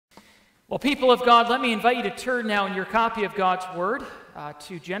Well, people of God, let me invite you to turn now in your copy of God's Word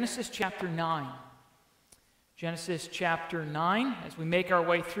to Genesis chapter 9. Genesis chapter 9, as we make our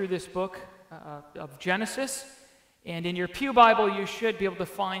way through this book of Genesis. And in your pew Bible, you should be able to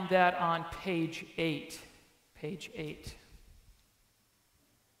find that on page 8. Page 8.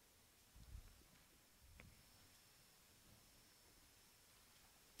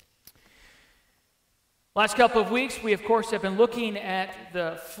 Last couple of weeks, we, of course, have been looking at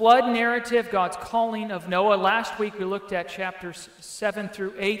the flood narrative, God's calling of Noah. Last week, we looked at chapters 7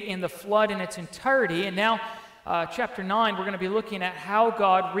 through 8 in the flood in its entirety. And now, chapter 9, we're going to be looking at how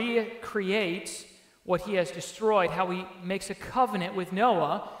God recreates what he has destroyed, how he makes a covenant with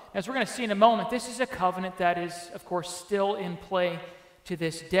Noah. As we're going to see in a moment, this is a covenant that is, of course, still in play to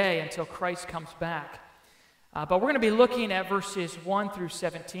this day until Christ comes back. But we're going to be looking at verses 1 through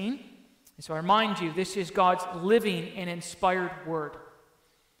 17. So I remind you, this is God's living and inspired word.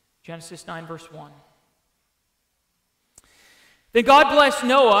 Genesis 9, verse 1. Then God blessed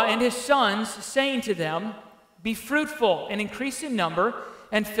Noah and his sons, saying to them, "Be fruitful and increase in number,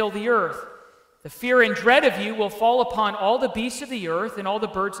 and fill the earth. The fear and dread of you will fall upon all the beasts of the earth and all the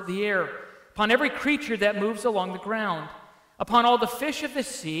birds of the air, upon every creature that moves along the ground, upon all the fish of the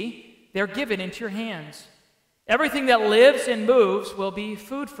sea. They are given into your hands. Everything that lives and moves will be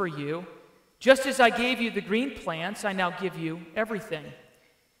food for you. Just as I gave you the green plants, I now give you everything.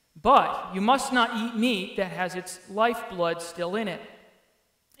 But you must not eat meat that has its lifeblood still in it.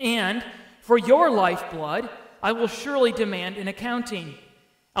 And for your lifeblood, I will surely demand an accounting.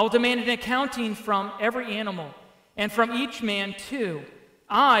 I will demand an accounting from every animal, and from each man too.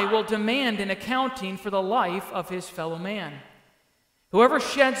 I will demand an accounting for the life of his fellow man. Whoever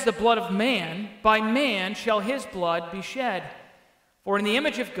sheds the blood of man, by man shall his blood be shed. For in the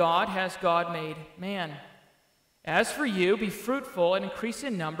image of God has God made man. As for you, be fruitful and increase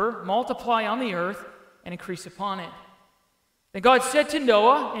in number, multiply on the earth and increase upon it." Then God said to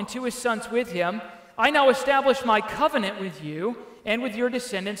Noah and to his sons with him, "I now establish my covenant with you and with your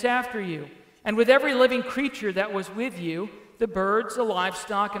descendants after you, and with every living creature that was with you, the birds, the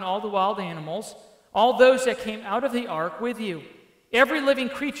livestock, and all the wild animals, all those that came out of the ark with you, every living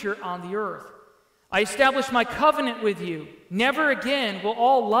creature on the earth. I establish my covenant with you. Never again will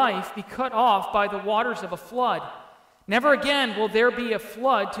all life be cut off by the waters of a flood. Never again will there be a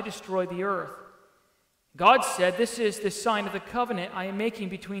flood to destroy the earth." God said, "This is the sign of the covenant I am making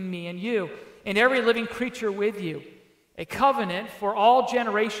between me and you, and every living creature with you, a covenant for all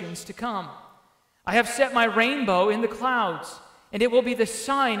generations to come. I have set my rainbow in the clouds, and it will be the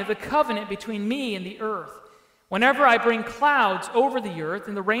sign of the covenant between me and the earth. Whenever I bring clouds over the earth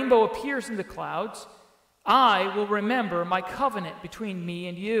and the rainbow appears in the clouds, I will remember my covenant between me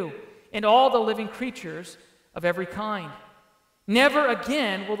and you and all the living creatures of every kind. Never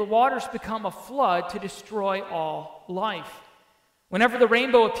again will the waters become a flood to destroy all life. Whenever the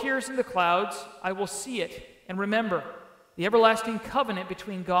rainbow appears in the clouds, I will see it and remember the everlasting covenant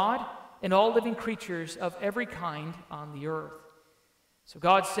between God and all living creatures of every kind on the earth." So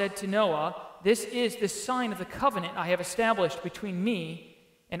God said to Noah, "This is the sign of the covenant I have established between me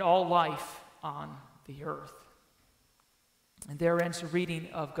and all life on the earth." And there ends the reading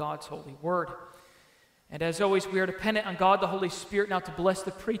of God's holy word. And as always, we are dependent on God, the Holy Spirit, now to bless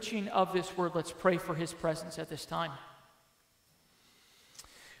the preaching of this word. Let's pray for his presence at this time.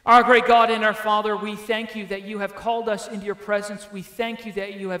 Our great God and our Father, we thank you that you have called us into your presence. We thank you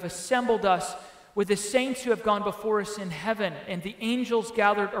that you have assembled us with the saints who have gone before us in heaven and the angels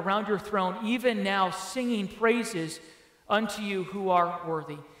gathered around your throne, even now singing praises unto you who are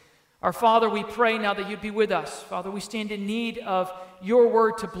worthy. Our Father, we pray now that you'd be with us. Father, we stand in need of your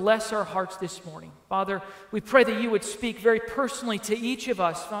word to bless our hearts this morning. Father, we pray that you would speak very personally to each of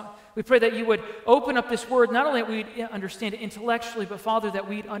us. We pray that you would open up this word, not only that we'd understand it intellectually, but Father, that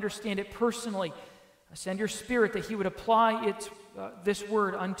we'd understand it personally. Send your Spirit that he would apply this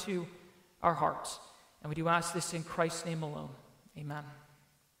word unto our hearts. And we do ask this in Christ's name alone. Amen.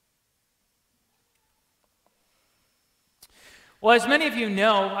 Well, as many of you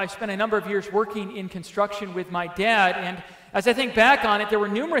know, I spent a number of years working in construction with my dad, and as I think back on it, there were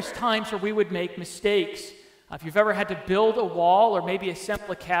numerous times where we would make mistakes. If you've ever had to build a wall or maybe assemble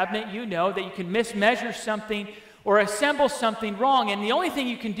a cabinet, you know that you can mismeasure something or assemble something wrong, and the only thing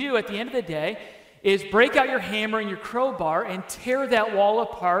you can do at the end of the day is break out your hammer and your crowbar and tear that wall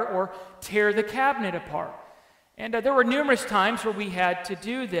apart or tear the cabinet apart. And there were numerous times where we had to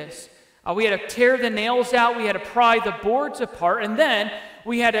do this. We had to tear the nails out, we had to pry the boards apart, and then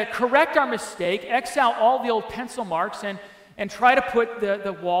we had to correct our mistake, X out all the old pencil marks, and try to put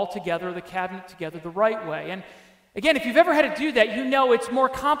the wall together, the cabinet together the right way. And Again, if you've ever had to do that, you know it's more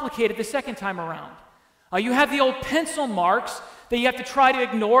complicated the second time around. You have the old pencil marks that you have to try to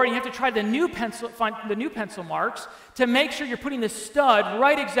ignore, and you have to try find the new pencil marks to make sure you're putting the stud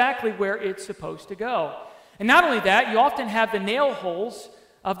right exactly where it's supposed to go. And not only that, you often have the nail holes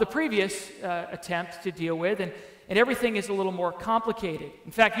of the previous attempt to deal with, and everything is a little more complicated.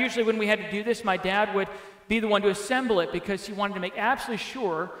 In fact, usually when we had to do this, my dad would be the one to assemble it because he wanted to make absolutely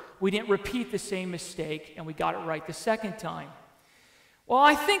sure we didn't repeat the same mistake and we got it right the second time. Well,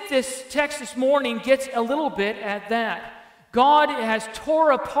 I think this text this morning gets a little bit at that. God has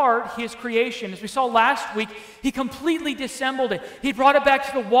tore apart his creation. As we saw last week, he completely disassembled it. He brought it back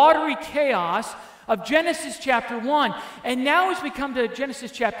to the watery chaos of Genesis chapter 1. And now as we come to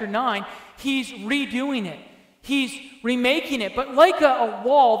Genesis chapter 9, he's redoing it. He's remaking it. But like a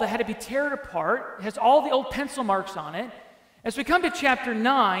wall that had to be torn apart, it has all the old pencil marks on it. As we come to chapter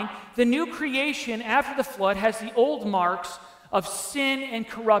 9, the new creation after the flood has the old marks of sin and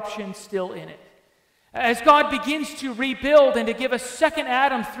corruption still in it. As God begins to rebuild and to give a second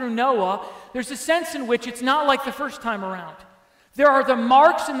Adam through Noah, there's a sense in which it's not like the first time around. There are the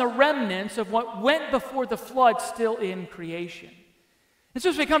marks and the remnants of what went before the flood still in creation. And so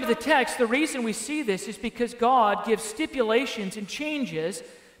as we come to the text, the reason we see this is because God gives stipulations and changes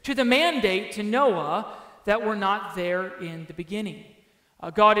to the mandate to Noah that were not there in the beginning.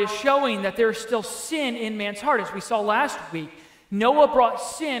 God is showing that there is still sin in man's heart. As we saw last week, Noah brought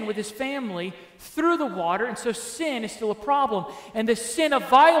sin with his family through the water, and so sin is still a problem. And the sin of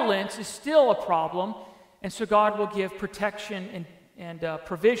violence is still a problem, and so God will give protection and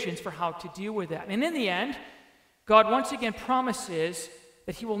provisions for how to deal with that. And in the end, God once again promises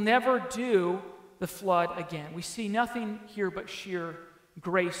that he will never do the flood again. We see nothing here but sheer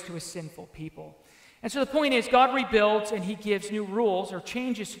grace to a sinful people. And so the point is, God rebuilds and he gives new rules or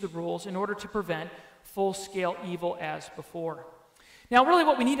changes to the rules in order to prevent full-scale evil as before. Now, really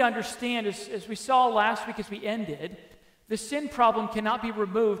what we need to understand is, as we saw last week as we ended, the sin problem cannot be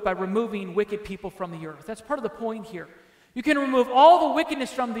removed by removing wicked people from the earth. That's part of the point here. You can remove all the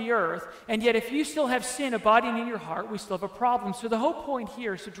wickedness from the earth, and yet if you still have sin abiding in your heart, we still have a problem. So the whole point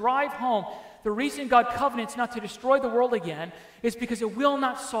here is to drive home the reason God covenants not to destroy the world again is because it will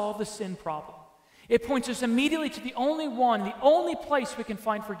not solve the sin problem. It points us immediately to the only one, the only place we can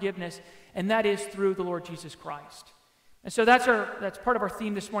find forgiveness, and that is through the Lord Jesus Christ. And so that's part of our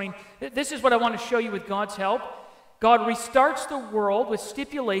theme this morning. This is what I want to show you with God's help. God restarts the world with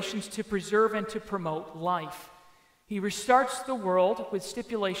stipulations to preserve and to promote life. He restarts the world with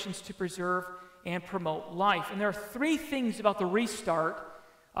stipulations to preserve and promote life. And there are three things about the restart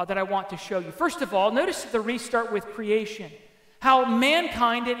that I want to show you. First of all, notice the restart with creation. How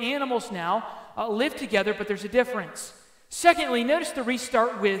mankind and animals now live together, but there's a difference. Secondly, notice the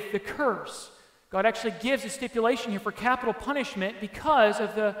restart with the curse. God actually gives a stipulation here for capital punishment because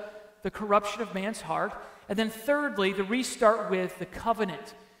of the corruption of man's heart. And then thirdly, the restart with the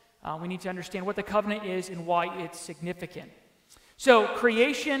covenant. We need to understand what the covenant is and why it's significant. So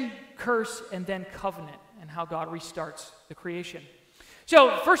creation, curse, and then covenant, and how God restarts the creation.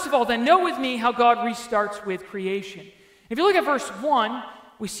 So first of all, then, know with me how God restarts with creation. If you look at verse 1,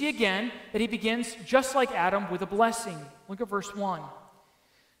 we see again that he begins just like Adam with a blessing. Look at verse 1.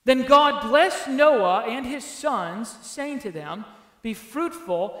 Then God blessed Noah and his sons, saying to them, "Be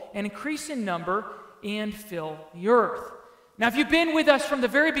fruitful and increase in number and fill the earth." Now, if you've been with us from the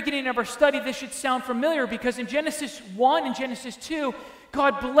very beginning of our study, this should sound familiar because in Genesis 1 and Genesis 2,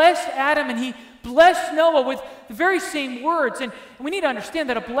 God blessed Adam and he blessed Noah with the very same words. And we need to understand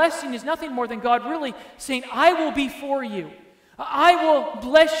that a blessing is nothing more than God really saying, "I will be for you. I will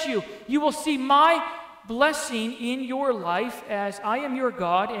bless you. You will see my blessing in your life as I am your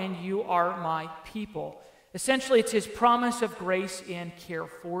God and you are my people." Essentially, it's his promise of grace and care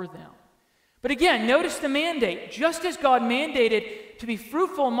for them. But again, notice the mandate. Just as God mandated to be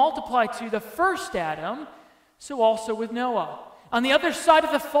fruitful and multiply to the first Adam, so also with Noah. On the other side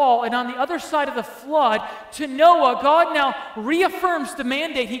of the fall and on the other side of the flood, to Noah, God now reaffirms the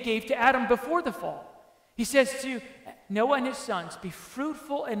mandate he gave to Adam before the fall. He says to Noah and his sons, "Be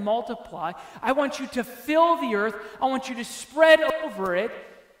fruitful and multiply. I want you to fill the earth. I want you to spread over it.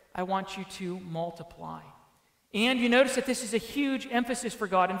 I want you to multiply." And you notice that this is a huge emphasis for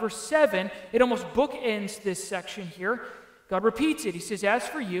God. In verse 7, it almost bookends this section here. God repeats it. He says, "As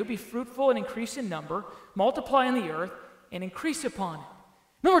for you, be fruitful and increase in number, multiply in the earth, and increase upon it."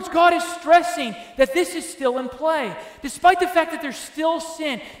 In other words, God is stressing that this is still in play. Despite the fact that there's still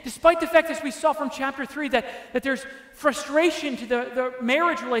sin, despite the fact, as we saw from chapter 3, that there's frustration to the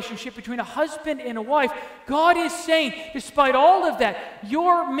marriage relationship between a husband and a wife, God is saying, despite all of that,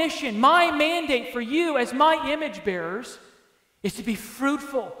 your mission, my mandate for you as my image bearers is to be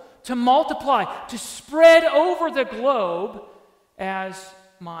fruitful, to multiply, to spread over the globe as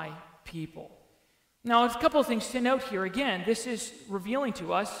my people. Now, there's a couple of things to note here. Again, this is revealing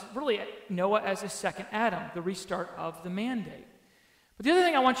to us, really, Noah as a second Adam, the restart of the mandate. But the other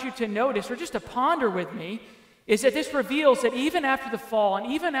thing I want you to notice, or just to ponder with me, is that this reveals that even after the fall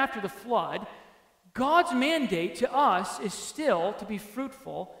and even after the flood, God's mandate to us is still to be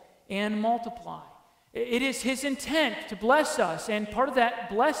fruitful and multiply. It is His intent to bless us, and part of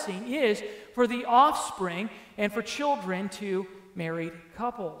that blessing is for the offspring and for children to married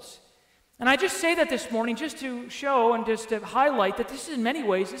couples. And I just say that this morning just to show and just to highlight that this is in many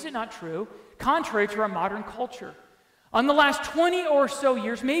ways, is it not true, contrary to our modern culture. On the last 20 or so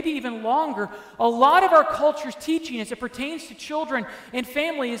years, maybe even longer, a lot of our culture's teaching as it pertains to children and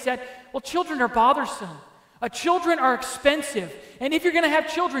family is that, well, children are bothersome. Children are expensive. And if you're going to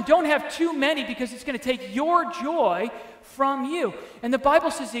have children, don't have too many because it's going to take your joy from you. And the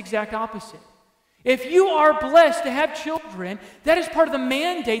Bible says the exact opposite. If you are blessed to have children, that is part of the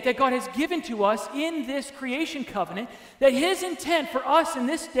mandate that God has given to us in this creation covenant, that His intent for us in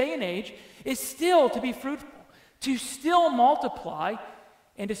this day and age is still to be fruitful, to still multiply,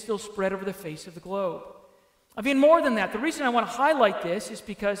 and to still spread over the face of the globe. I mean, more than that, the reason I want to highlight this is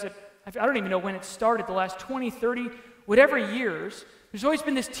because I don't even know when it started, the last 20, 30, whatever years, there's always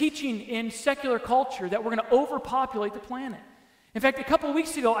been this teaching in secular culture that we're going to overpopulate the planet. In fact, a couple of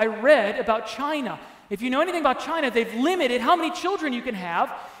weeks ago, I read about China. If you know anything about China, they've limited how many children you can have,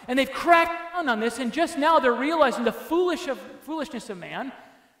 and they've cracked down on this, and just now they're realizing the foolishness of man.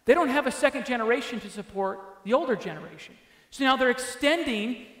 They don't have a second generation to support the older generation. So now they're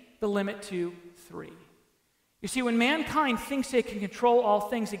extending the limit to 3. You see, when mankind thinks they can control all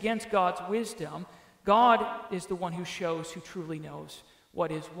things against God's wisdom, God is the one who shows, who truly knows what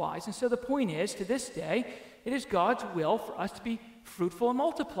is wise. And so the point is, to this day, it is God's will for us to be fruitful and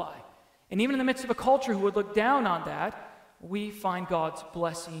multiply. And even in the midst of a culture who would look down on that, we find God's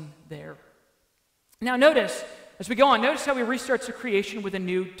blessing there. Now notice, as we go on, notice how He restarts the creation with a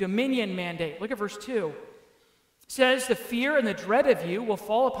new dominion mandate. Look at verse 2. It says, "The fear and the dread of you will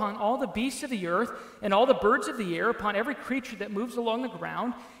fall upon all the beasts of the earth and all the birds of the air, upon every creature that moves along the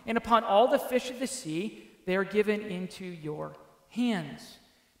ground, and upon all the fish of the sea. They are given into your hands."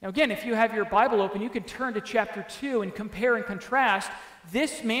 Now again, if you have your Bible open, you can turn to chapter 2 and compare and contrast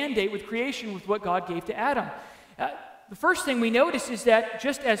this mandate with creation with what God gave to Adam. The first thing we notice is that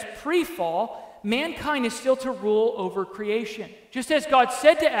just as pre-fall, mankind is still to rule over creation. Just as God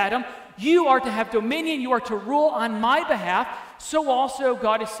said to Adam, you are to have dominion, you are to rule on my behalf, so also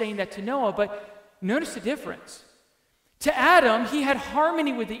God is saying that to Noah. But notice the difference. To Adam, he had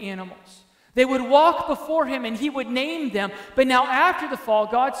harmony with the animals. They would walk before him and he would name them. But now after the fall,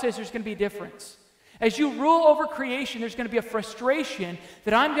 God says there's going to be a difference. As you rule over creation, there's going to be a frustration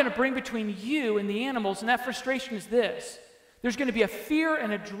that I'm going to bring between you and the animals. And that frustration is this. There's going to be a fear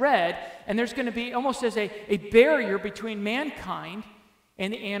and a dread, and there's going to be almost as a barrier between mankind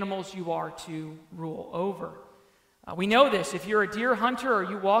and the animals you are to rule over. We know this. If you're a deer hunter or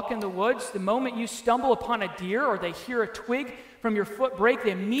you walk in the woods, the moment you stumble upon a deer or they hear a twig from your foot break,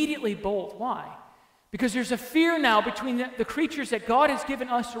 they immediately bolt. Why? Because there's a fear now between the creatures that God has given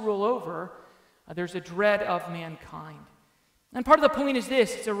us to rule over. There's a dread of mankind. And part of the point is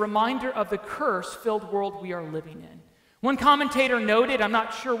this. It's a reminder of the curse-filled world we are living in. One commentator noted, I'm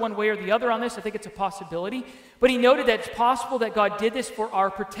not sure one way or the other on this, I think it's a possibility, but he noted that it's possible that God did this for our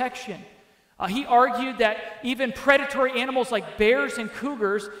protection. He argued that even predatory animals like bears and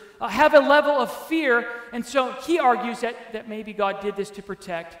cougars have a level of fear, and so he argues that maybe God did this to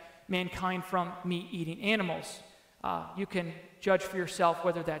protect mankind from meat-eating animals. You can judge for yourself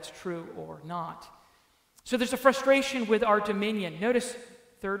whether that's true or not. So there's a frustration with our dominion. Notice,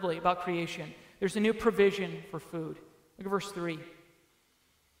 thirdly, about creation, there's a new provision for food. Look at verse 3.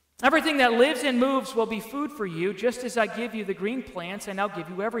 "Everything that lives and moves will be food for you, just as I give you the green plants, I now give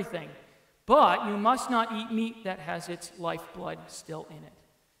you everything. But you must not eat meat that has its lifeblood still in it."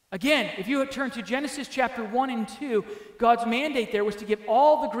 Again, if you turn to Genesis chapter 1 and 2, God's mandate there was to give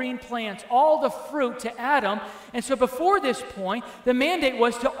all the green plants, all the fruit to Adam. And so before this point, the mandate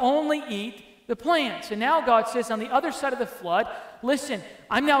was to only eat the plants. And now God says on the other side of the flood, listen,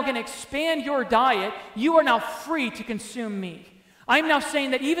 I'm now going to expand your diet. You are now free to consume meat. I'm now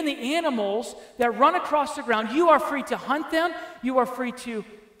saying that even the animals that run across the ground, you are free to hunt them, you are free to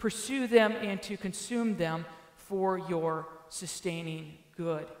pursue them and to consume them for your sustaining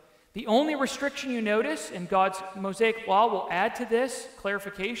good. The only restriction you notice, and God's Mosaic law will add to this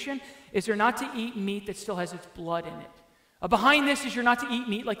clarification, is you're not to eat meat that still has its blood in it. Behind this is you're not to eat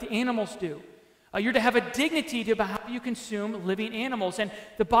meat like the animals do. You're to have a dignity to how you consume living animals. And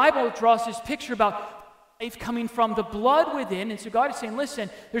the Bible draws this picture about life coming from the blood within. And so God is saying, listen,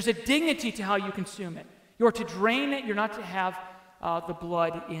 there's a dignity to how you consume it. You're to drain it. You're not to have the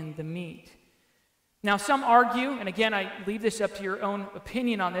blood in the meat. Now, some argue, and again, I leave this up to your own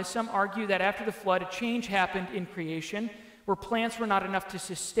opinion on this, some argue that after the flood, a change happened in creation where plants were not enough to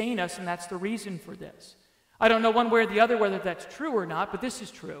sustain us, and that's the reason for this. I don't know one way or the other whether that's true or not, but this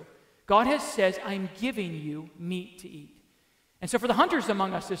is true. God has said, I'm giving you meat to eat. And so for the hunters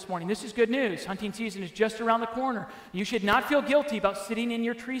among us this morning, this is good news. Hunting season is just around the corner. You should not feel guilty about sitting in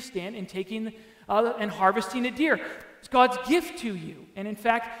your tree stand and taking and harvesting a deer. It's God's gift to you. And in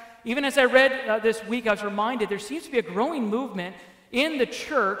fact, even as I read this week, I was reminded there seems to be a growing movement in the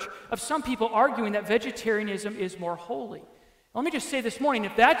church of some people arguing that vegetarianism is more holy. Let me just say this morning,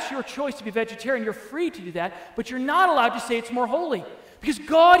 if that's your choice to be vegetarian, you're free to do that, but you're not allowed to say it's more holy. Because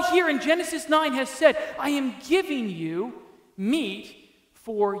God here in Genesis 9 has said, I am giving you meat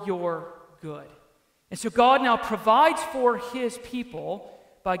for your good. And so God now provides for his people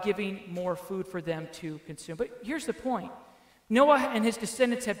by giving more food for them to consume. But here's the point. Noah and his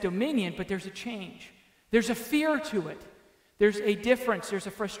descendants have dominion, but there's a change. There's a fear to it. There's a difference. There's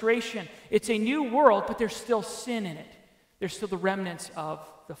a frustration. It's a new world, but there's still sin in it. There's still the remnants of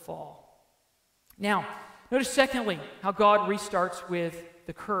the fall. Now, notice secondly how God restarts with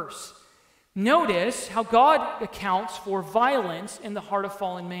the curse. Notice how God accounts for violence in the heart of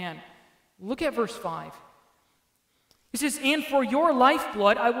fallen man. Look at verse 5. It says, and for your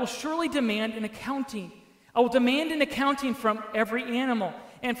lifeblood I will surely demand an accounting. I will demand an accounting from every animal,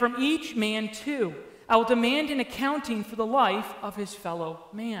 and from each man too. I will demand an accounting for the life of his fellow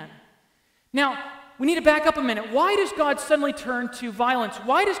man. Now, we need to back up a minute. Why does God suddenly turn to violence?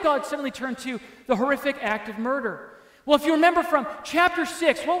 Why does God suddenly turn to the horrific act of murder? Well, if you remember from chapter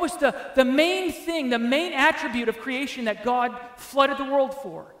 6, what was the main thing, the main attribute of creation that God flooded the world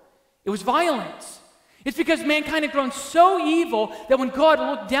for? It was violence. It's because mankind had grown so evil that when God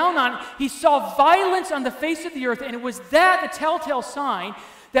looked down on it, he saw violence on the face of the earth, and it was that the telltale sign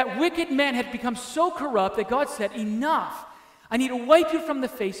that wicked men had become so corrupt that God said, enough. I need to wipe you from the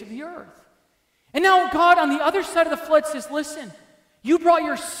face of the earth. And now God on the other side of the flood says, listen, you brought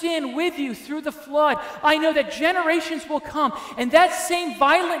your sin with you through the flood. I know that generations will come, and that same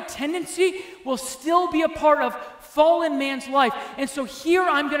violent tendency will still be a part of fallen man's life. And so here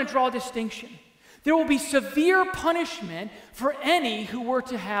I'm going to draw a distinction. There will be severe punishment for any who were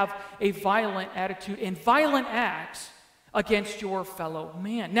to have a violent attitude and violent acts against your fellow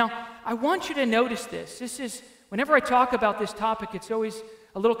man. Now, I want you to notice this. This is, whenever I talk about this topic, it's always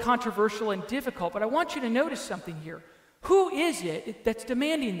a little controversial and difficult, but I want you to notice something here. Who is it that's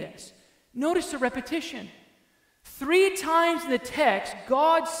demanding this? Notice the repetition. 3 times in the text,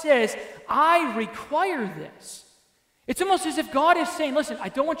 God says, I require this. It's almost as if God is saying, listen, I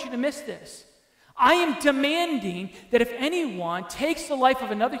don't want you to miss this. I am demanding that if anyone takes the life of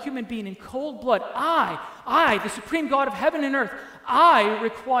another human being in cold blood, I, the supreme God of heaven and earth, I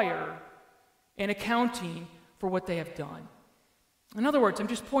require an accounting for what they have done. In other words, I'm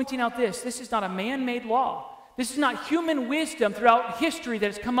just pointing out this. This is not a man-made law. This is not human wisdom throughout history that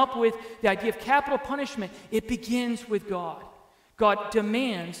has come up with the idea of capital punishment. It begins with God. God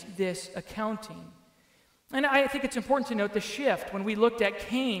demands this accounting. And I think it's important to note the shift. When we looked at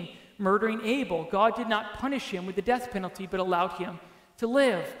Cain murdering Abel, God did not punish him with the death penalty, but allowed him to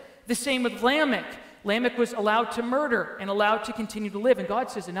live. The same with Lamech. Lamech was allowed to murder and allowed to continue to live, and God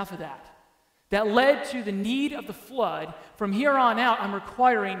says enough of that. That led to the need of the flood. From here on out, I'm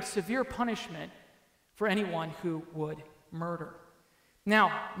requiring severe punishment for anyone who would murder.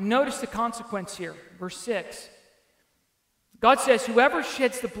 Now, notice the consequence here. Verse 6. God says, whoever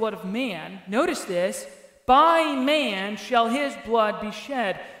sheds the blood of man, notice this, by man shall his blood be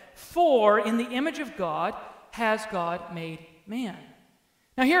shed. For in the image of God has God made man.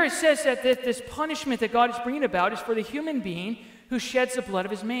 Now here it says that this punishment that God is bringing about is for the human being who sheds the blood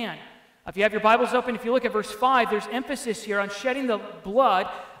of his man. If you have your Bibles open, if you look at verse 5, there's emphasis here on shedding the blood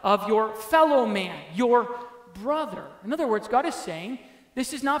of your fellow man, your brother. In other words, God is saying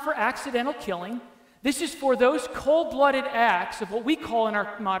this is not for accidental killing. This is for those cold-blooded acts of what we call in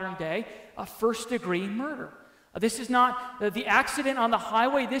our modern day a first-degree murder. This is not the accident on the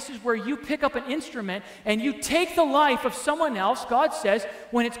highway. This is where you pick up an instrument and you take the life of someone else. God says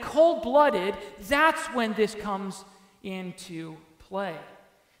when it's cold-blooded, that's when this comes into play.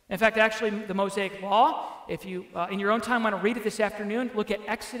 In fact, actually, the Mosaic Law, if you, in your own time, want to read it this afternoon, look at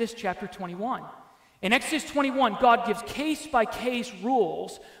Exodus chapter 21. In Exodus 21, God gives case-by-case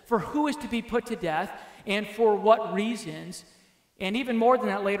rules for who is to be put to death and for what reasons. And even more than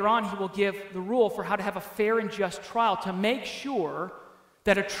that, later on, he will give the rule for how to have a fair and just trial to make sure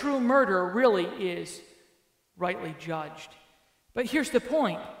that a true murderer really is rightly judged. But here's the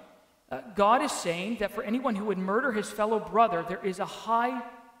point. God is saying that for anyone who would murder his fellow brother, there is a high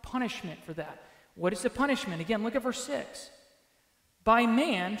punishment for that. What is the punishment? Again, look at verse 6. By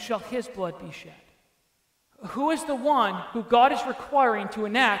man shall his blood be shed. Who is the one who God is requiring to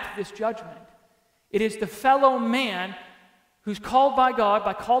enact this judgment? It is the fellow man who's called by God,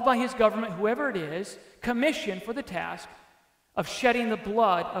 called by his government, whoever it is, commissioned for the task of shedding the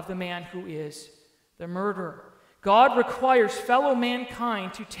blood of the man who is the murderer. God requires fellow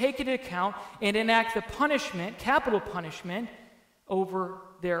mankind to take into account and enact the punishment, capital punishment, over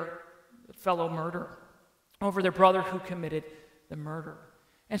their fellow murderer, over their brother who committed the murder.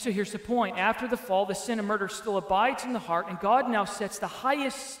 And so here's the point. After the fall, the sin of murder still abides in the heart, and God now sets the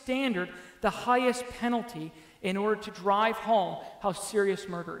highest standard, the highest penalty, in order to drive home how serious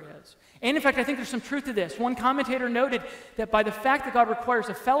murder is. And in fact, I think there's some truth to this. One commentator noted that by the fact that God requires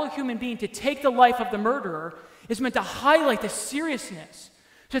a fellow human being to take the life of the murderer is meant to highlight the seriousness,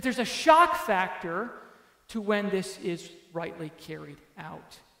 so that there's a shock factor to when this is rightly carried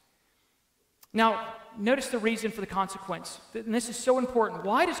out. Now, notice the reason for the consequence. And this is so important.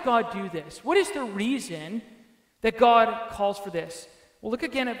 Why does God do this? What is the reason that God calls for this? Well, look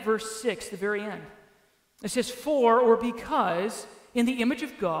again at verse 6, the very end. It says, for or because in the image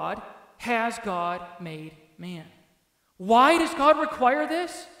of God has God made man. Why does God require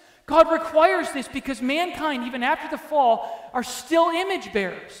this? God requires this because mankind, even after the fall, are still image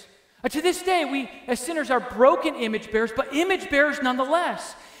bearers. To this day, we as sinners are broken image bearers, but image bearers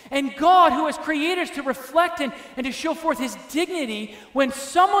nonetheless. And God, who has created us to reflect and to show forth his dignity, when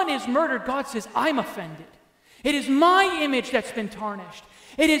someone is murdered, God says, I'm offended. It is my image that's been tarnished.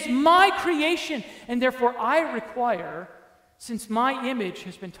 It is my creation, and therefore I require, since my image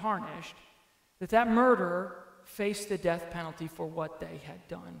has been tarnished, that murderer face the death penalty for what they had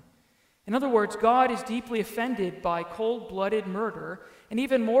done. In other words, God is deeply offended by cold-blooded murder, and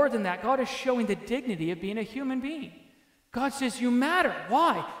even more than that, God is showing the dignity of being a human being. God says, you matter.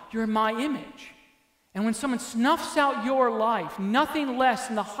 Why? You're in my image. And when someone snuffs out your life, nothing less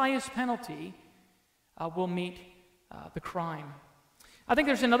than the highest penalty will meet the crime. I think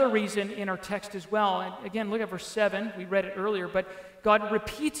there's another reason in our text as well. And again, look at verse 7. We read it earlier, but God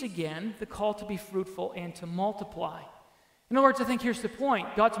repeats again the call to be fruitful and to multiply. In other words, I think here's the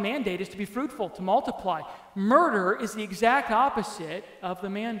point. God's mandate is to be fruitful, to multiply. Murder is the exact opposite of the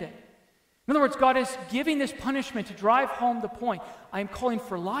mandate. In other words, God is giving this punishment to drive home the point. I am calling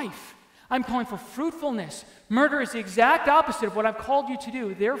for life. I'm calling for fruitfulness. Murder is the exact opposite of what I've called you to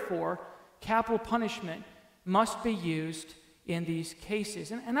do. Therefore, capital punishment must be used in these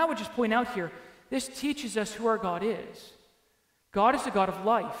cases. And I would just point out here, this teaches us who our God is. God is a God of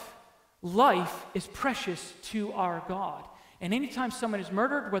life. Life is precious to our God. And anytime someone is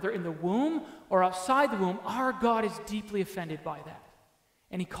murdered, whether in the womb or outside the womb, our God is deeply offended by that.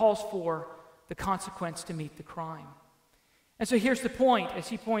 And he calls for the consequence to meet the crime. And so here's the point. As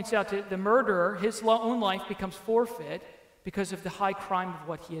he points out, the murderer, his own life becomes forfeit because of the high crime of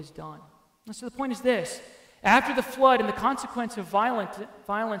what he has done. And so the point is this. After the flood and the consequence of violence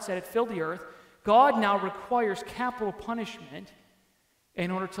that had filled the earth, God now requires capital punishment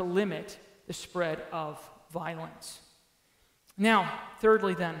in order to limit the spread of violence. Now,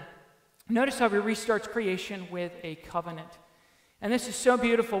 thirdly then, notice how he restarts creation with a covenant. And this is so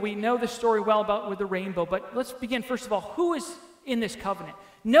beautiful. We know the story well about with the rainbow, but let's begin first of all. Who is in this covenant?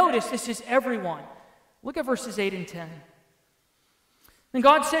 Notice this is everyone. Look at verses 8 and 10. Then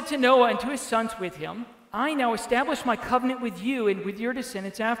God said to Noah and to his sons with him, I now establish my covenant with you and with your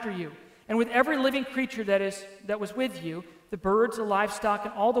descendants after you, and with every living creature that was with you, the birds, the livestock,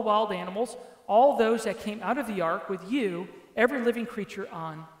 and all the wild animals, all those that came out of the ark with you, every living creature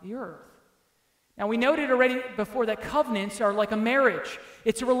on the earth. Now, we noted already before that covenants are like a marriage.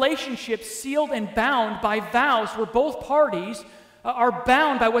 It's a relationship sealed and bound by vows where both parties are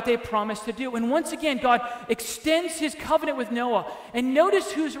bound by what they promised to do. And once again, God extends his covenant with Noah. And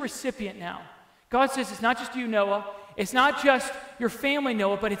notice who's a recipient now. God says it's not just you, Noah. It's not just your family,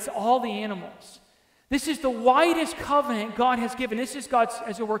 Noah, but it's all the animals. This is the widest covenant God has given. This is God's,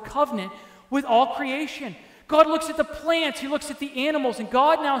 as it were, covenant with all creation. God looks at the plants, he looks at the animals, and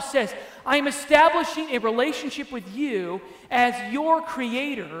God now says, I am establishing a relationship with you as your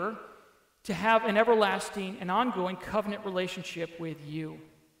creator to have an everlasting and ongoing covenant relationship with you.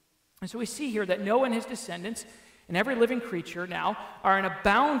 And so we see here that Noah and his descendants and every living creature now are in a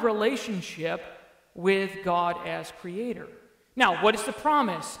bound relationship with God as creator. Now, what is the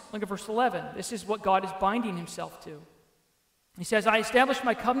promise? Look at verse 11. This is what God is binding himself to. He says, I establish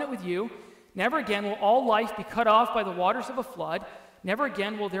my covenant with you. Never again will all life be cut off by the waters of a flood. Never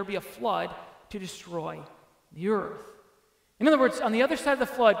again will there be a flood to destroy the earth. In other words, on the other side of the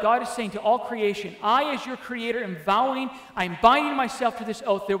flood, God is saying to all creation, I as your creator am vowing, I'm binding myself to this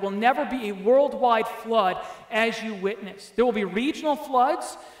oath, there will never be a worldwide flood as you witness. There will be regional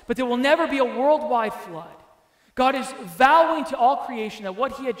floods, but there will never be a worldwide flood. God is vowing to all creation that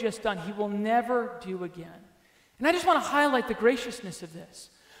what he had just done, he will never do again. And I just want to highlight the graciousness of this.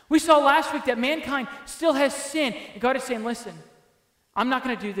 We saw last week that mankind still has sin, and God is saying, listen, I'm not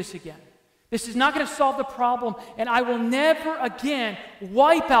going to do this again. This is not going to solve the problem, and I will never again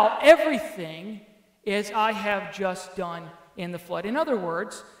wipe out everything as I have just done in the flood. In other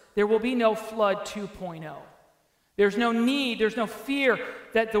words, there will be no flood 2.0. There's no need, there's no fear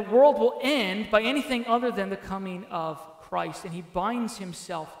that the world will end by anything other than the coming of Christ, and he binds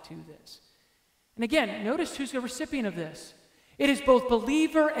himself to this. And again, notice who's the recipient of this. It is both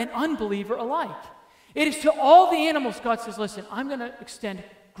believer and unbeliever alike. It is to all the animals God says, listen, I'm going to extend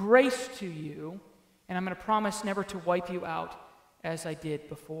grace to you, and I'm going to promise never to wipe you out as I did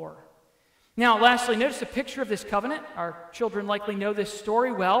before. Now, lastly, notice a picture of this covenant. Our children likely know this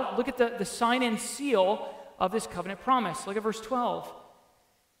story well. Look at the sign and seal of this covenant promise. Look at verse 12.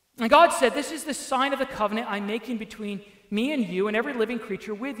 And God said, this is the sign of the covenant I'm making between me and you and every living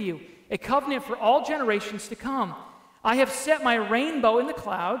creature with you, a covenant for all generations to come. I have set my rainbow in the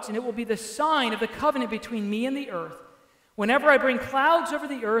clouds, and it will be the sign of the covenant between me and the earth. Whenever I bring clouds over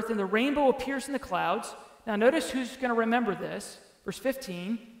the earth and the rainbow appears in the clouds, now notice who's going to remember this. Verse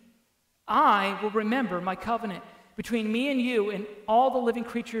 15, I will remember my covenant between me and you and all the living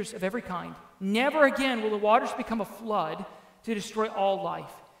creatures of every kind. Never again will the waters become a flood to destroy all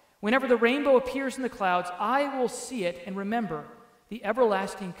life. Whenever the rainbow appears in the clouds, I will see it and remember the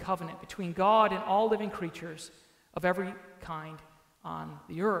everlasting covenant between God and all living creatures of every kind on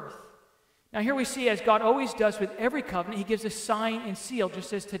the earth. Now here we see, as God always does with every covenant, he gives a sign and seal,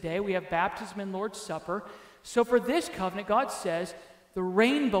 just as today we have baptism and Lord's Supper. So for this covenant, God says, the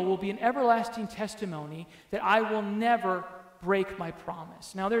rainbow will be an everlasting testimony that I will never break my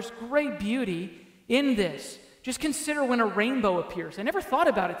promise. Now there's great beauty in this. Just consider when a rainbow appears. I never thought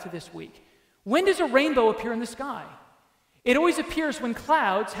about it to this week. When does a rainbow appear in the sky? It always appears when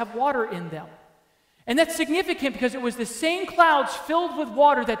clouds have water in them. And that's significant because it was the same clouds filled with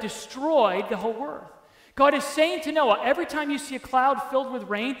water that destroyed the whole earth. God is saying to Noah, every time you see a cloud filled with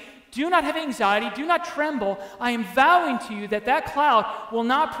rain, do not have anxiety, do not tremble. I am vowing to you that that cloud will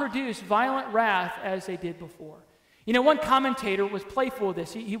not produce violent wrath as they did before. You know, one commentator was playful with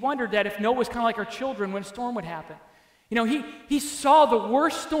this. He wondered that if Noah was kind of like our children when a storm would happen. You know, he saw the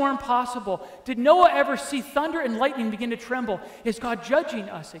worst storm possible. Did Noah ever see thunder and lightning begin to tremble? Is God judging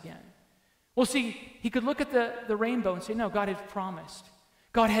us again? Well, see, he could look at the rainbow and say, no, God had promised.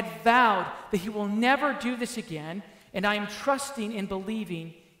 God had vowed that he will never do this again, and I am trusting and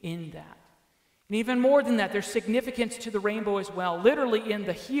believing in that. And even more than that, there's significance to the rainbow as well. Literally in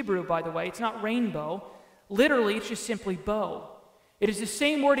the Hebrew, by the way, it's not rainbow. Literally, it's just simply bow. It is the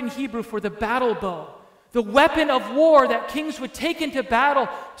same word in Hebrew for the battle bow, the weapon of war that kings would take into battle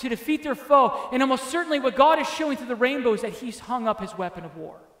to defeat their foe. And almost certainly what God is showing through the rainbow is that he's hung up his weapon of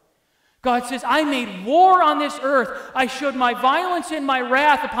war. God says, I made war on this earth. I showed my violence and my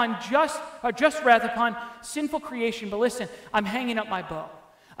wrath upon just wrath upon sinful creation. But listen, I'm hanging up my bow.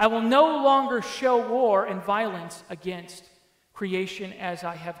 I will no longer show war and violence against creation as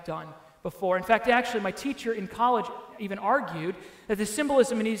I have done before. In fact, actually, my teacher in college even argued that the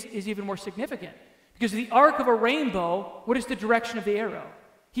symbolism is even more significant. Because the arc of a rainbow, what is the direction of the arrow?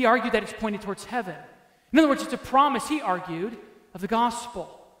 He argued that it's pointed towards heaven. In other words, it's a promise, he argued, of the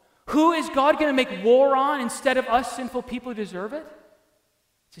gospel. Who is God going to make war on instead of us sinful people who deserve it?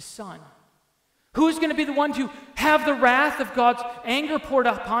 It's his Son. Who is going to be the one to have the wrath of God's anger poured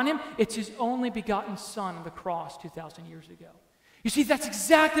upon him? It's his only begotten Son on the cross 2,000 years ago. You see, that's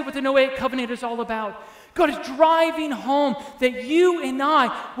exactly what the Noahic covenant is all about. God is driving home that you and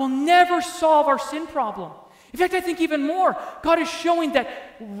I will never solve our sin problem. In fact, I think even more, God is showing that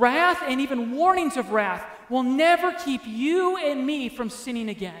wrath and even warnings of wrath will never keep you and me from sinning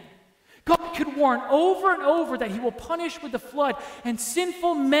again. God could warn over and over that he will punish with the flood, and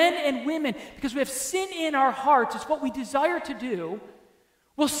sinful men and women, because we have sin in our hearts, it's what we desire to do,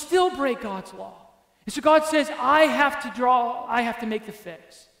 will still break God's law. And so God says, I have to make the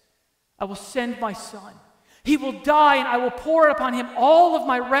fix. I will send my son. He will die, and I will pour upon him all of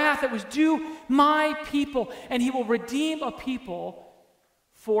my wrath that was due my people, and he will redeem a people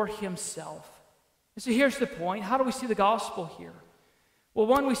for himself. And so here's the point. How do we see the gospel here? Well,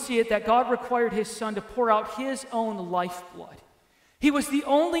 one, we see it that God required his son to pour out his own lifeblood. He was the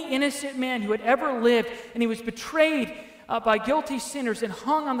only innocent man who had ever lived, and he was betrayed by guilty sinners and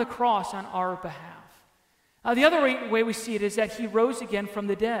hung on the cross on our behalf. The other way we see it is that he rose again from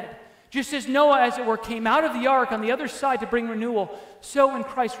the dead. Just as Noah, as it were, came out of the ark on the other side to bring renewal, so when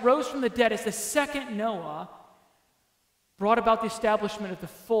Christ rose from the dead as the second Noah, brought about the establishment of the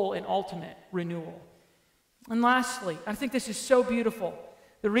full and ultimate renewal. And lastly, I think this is so beautiful.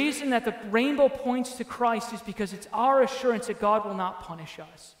 The reason that the rainbow points to Christ is because it's our assurance that God will not punish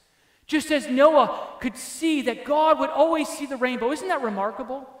us. Just as Noah could see that God would always see the rainbow. Isn't that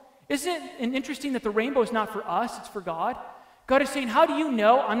remarkable? Isn't it interesting that the rainbow is not for us, it's for God? God is saying, how do you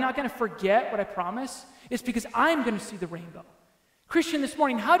know I'm not going to forget what I promise? It's because I'm going to see the rainbow. Christian, this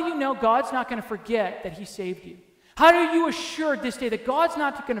morning, how do you know God's not going to forget that he saved you? How are you assured this day that God's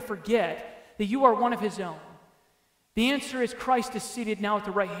not going to forget that you are one of his own? The answer is Christ is seated now at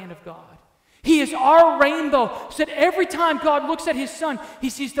the right hand of God. He is our rainbow, so that every time God looks at his son, he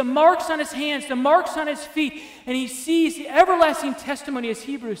sees the marks on his hands, the marks on his feet, and he sees the everlasting testimony, as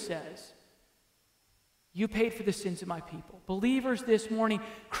Hebrews says. You paid for the sins of my people. Believers, this morning,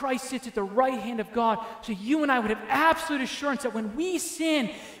 Christ sits at the right hand of God, so you and I would have absolute assurance that when we sin,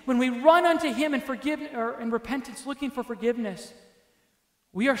 when we run unto him in repentance, looking for forgiveness,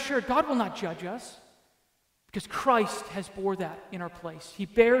 we are sure God will not judge us, because Christ has bore that in our place. He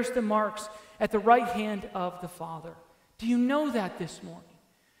bears the marks at the right hand of the Father. Do you know that this morning?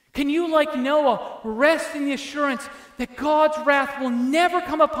 Can you, like Noah, rest in the assurance that God's wrath will never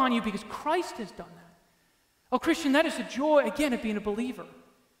come upon you because Christ has done that? Oh, Christian, that is the joy, again, of being a believer.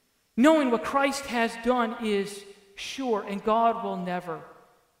 Knowing what Christ has done is sure, and God will never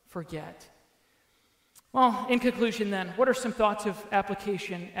forget. Well, in conclusion then, what are some thoughts of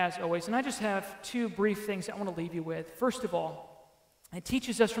application as always? And I just have two brief things I want to leave you with. First of all, it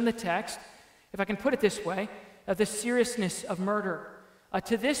teaches us from the text, if I can put it this way, of the seriousness of murder.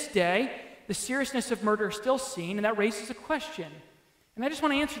 To this day, the seriousness of murder is still seen, and that raises a question. And I just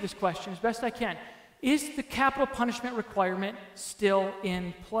want to answer this question as best I can. Is the capital punishment requirement still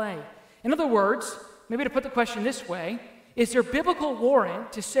in play? In other words, maybe to put the question this way, is there biblical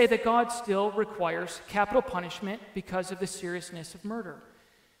warrant to say that God still requires capital punishment because of the seriousness of murder?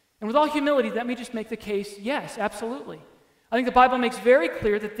 And with all humility, let me just make the case, yes, absolutely. I think the Bible makes very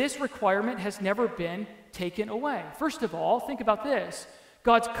clear that this requirement has never been taken away. First of all, think about this.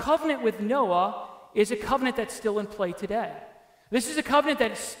 God's covenant with Noah is a covenant that's still in play today. This is a covenant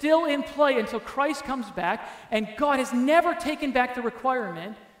that is still in play until Christ comes back, and God has never taken back the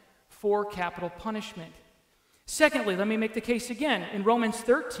requirement for capital punishment. Secondly, let me make the case again. In Romans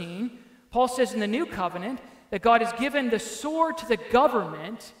 13, Paul says in the New Covenant that God has given the sword to the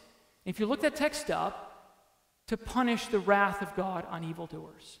government, if you look that text up, to punish the wrath of God on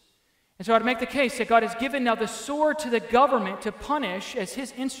evildoers. And so I'd make the case that God has given now the sword to the government to punish, as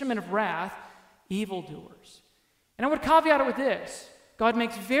his instrument of wrath, evildoers. And I would caveat it with this. God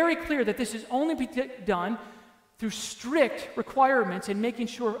makes very clear that this is only done through strict requirements and making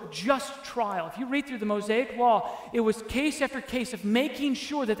sure a just trial. If you read through the Mosaic Law, it was case after case of making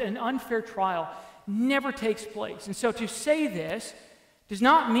sure that an unfair trial never takes place. And so to say this does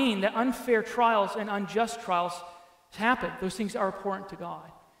not mean that unfair trials and unjust trials happen. Those things are important to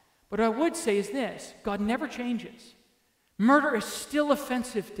God. But what I would say is this: God never changes. Murder is still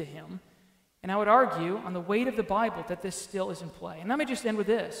offensive to him. And I would argue on the weight of the Bible that this still is in play. And let me just end with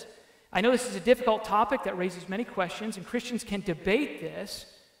this. I know this is a difficult topic that raises many questions, and Christians can debate this,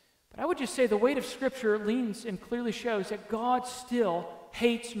 but I would just say the weight of Scripture leans and clearly shows that God still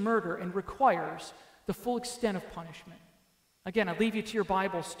hates murder and requires the full extent of punishment. Again, I leave you to your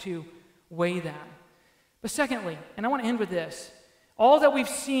Bibles to weigh that. But secondly, and I want to end with this, all that we've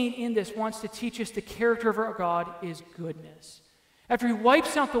seen in this wants to teach us the character of our God is goodness. After he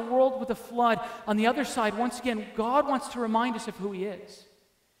wipes out the world with a flood, on the other side, once again, God wants to remind us of who he is.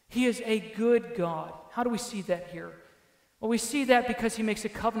 He is a good God. How do we see that here? Well, we see that because he makes a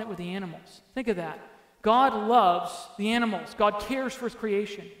covenant with the animals. Think of that. God loves the animals. God cares for his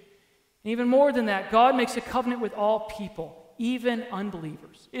creation. And even more than that, God makes a covenant with all people, even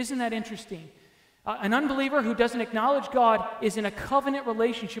unbelievers. Isn't that interesting? An unbeliever who doesn't acknowledge God is in a covenant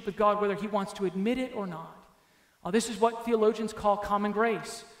relationship with God, whether he wants to admit it or not. This is what theologians call common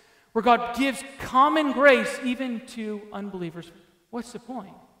grace, where God gives common grace even to unbelievers. What's the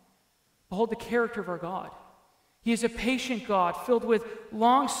point? Behold the character of our God. He is a patient God filled with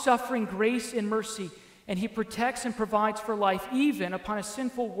long-suffering grace and mercy, and he protects and provides for life even upon a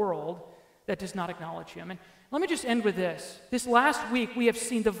sinful world that does not acknowledge him. And let me just end with this. This last week, we have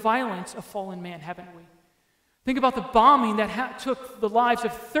seen the violence of fallen man, haven't we? Think about the bombing that took the lives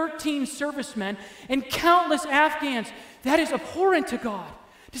of 13 servicemen and countless Afghans. That is abhorrent to God,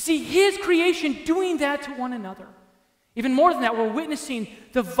 to see his creation doing that to one another. Even more than that, we're witnessing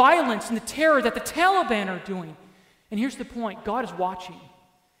the violence and the terror that the Taliban are doing. And here's the point. God is watching.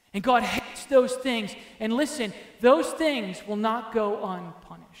 And God hates those things. And listen, those things will not go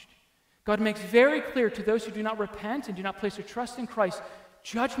unpunished. God makes very clear to those who do not repent and do not place their trust in Christ,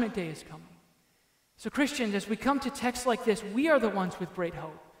 judgment day is coming. So Christians, as we come to texts like this, we are the ones with great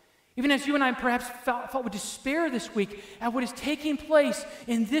hope. Even as you and I perhaps felt with despair this week at what is taking place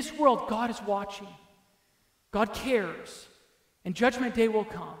in this world, God is watching. God cares. And judgment day will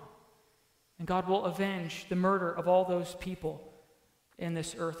come. And God will avenge the murder of all those people in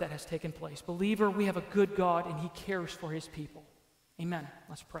this earth that has taken place. Believer, we have a good God and he cares for his people. Amen.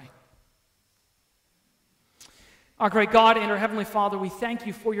 Let's pray. Our great God and our Heavenly Father, we thank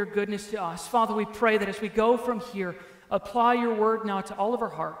you for your goodness to us. Father, we pray that as we go from here, apply your word now to all of our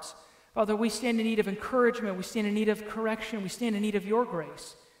hearts. Father, we stand in need of encouragement. We stand in need of correction. We stand in need of your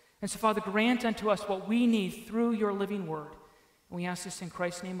grace. And so, Father, grant unto us what we need through your living word. And we ask this in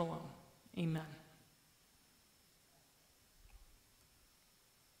Christ's name alone. Amen.